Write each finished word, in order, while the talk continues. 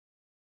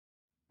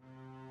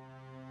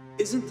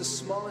Isn't the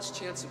smallest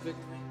chance of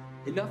victory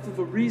enough of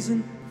a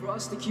reason for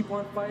us to keep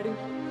on fighting?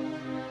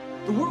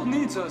 The world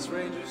needs us,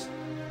 Rangers.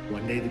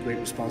 One day the great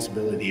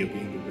responsibility of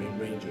being the Red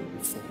Ranger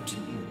will fall to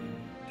you.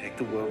 Take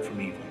the world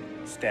from evil.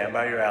 Stand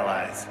by your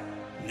allies.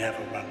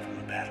 Never run from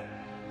a battle.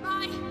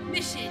 My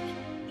mission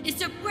is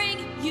to bring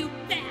you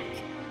back.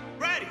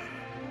 Ready?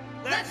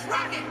 Let's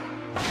rock it!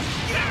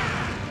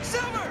 Yeah!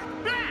 Silver!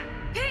 Black!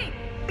 Pink!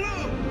 Blue!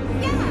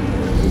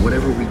 Yeah!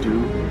 Whatever we do,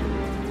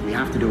 we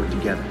have to do it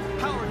together.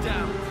 Power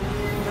down!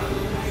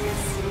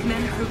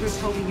 Commander Kruger's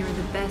told me you're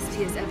the best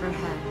he has ever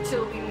had.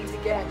 Till we meet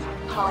again,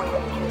 Power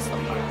Rangers.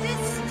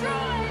 Destroy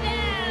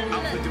them!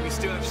 Outfit, do we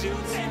still have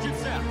shields?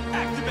 Engines out!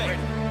 Activate!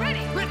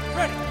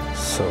 Ready!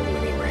 So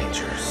many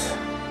Rangers.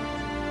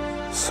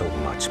 So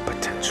much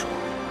potential.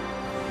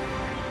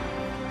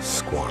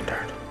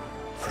 Squandered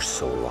for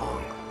so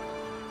long.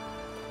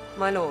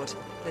 My lord,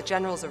 the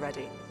generals are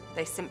ready.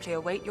 They simply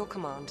await your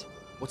command.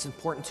 What's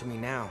important to me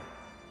now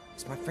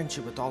is my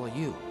friendship with all of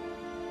you.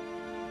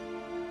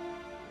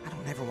 I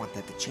don't ever want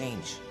that to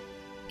change.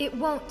 It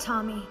won't,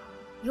 Tommy.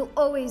 You'll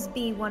always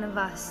be one of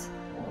us.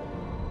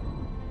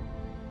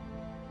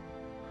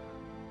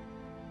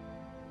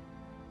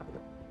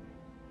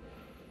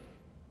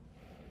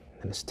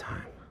 And it's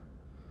time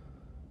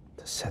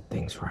to set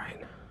things right.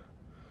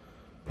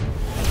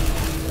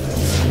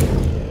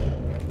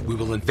 We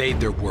will invade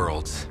their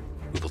worlds.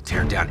 We will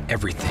tear down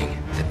everything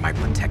that might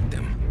protect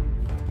them.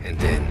 And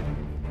then,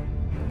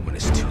 when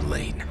it's too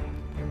late,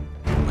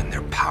 when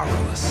they're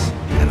powerless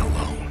and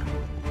alone,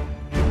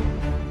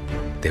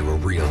 they will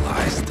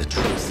realize the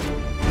truth.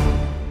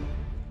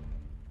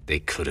 They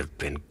could have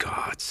been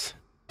gods.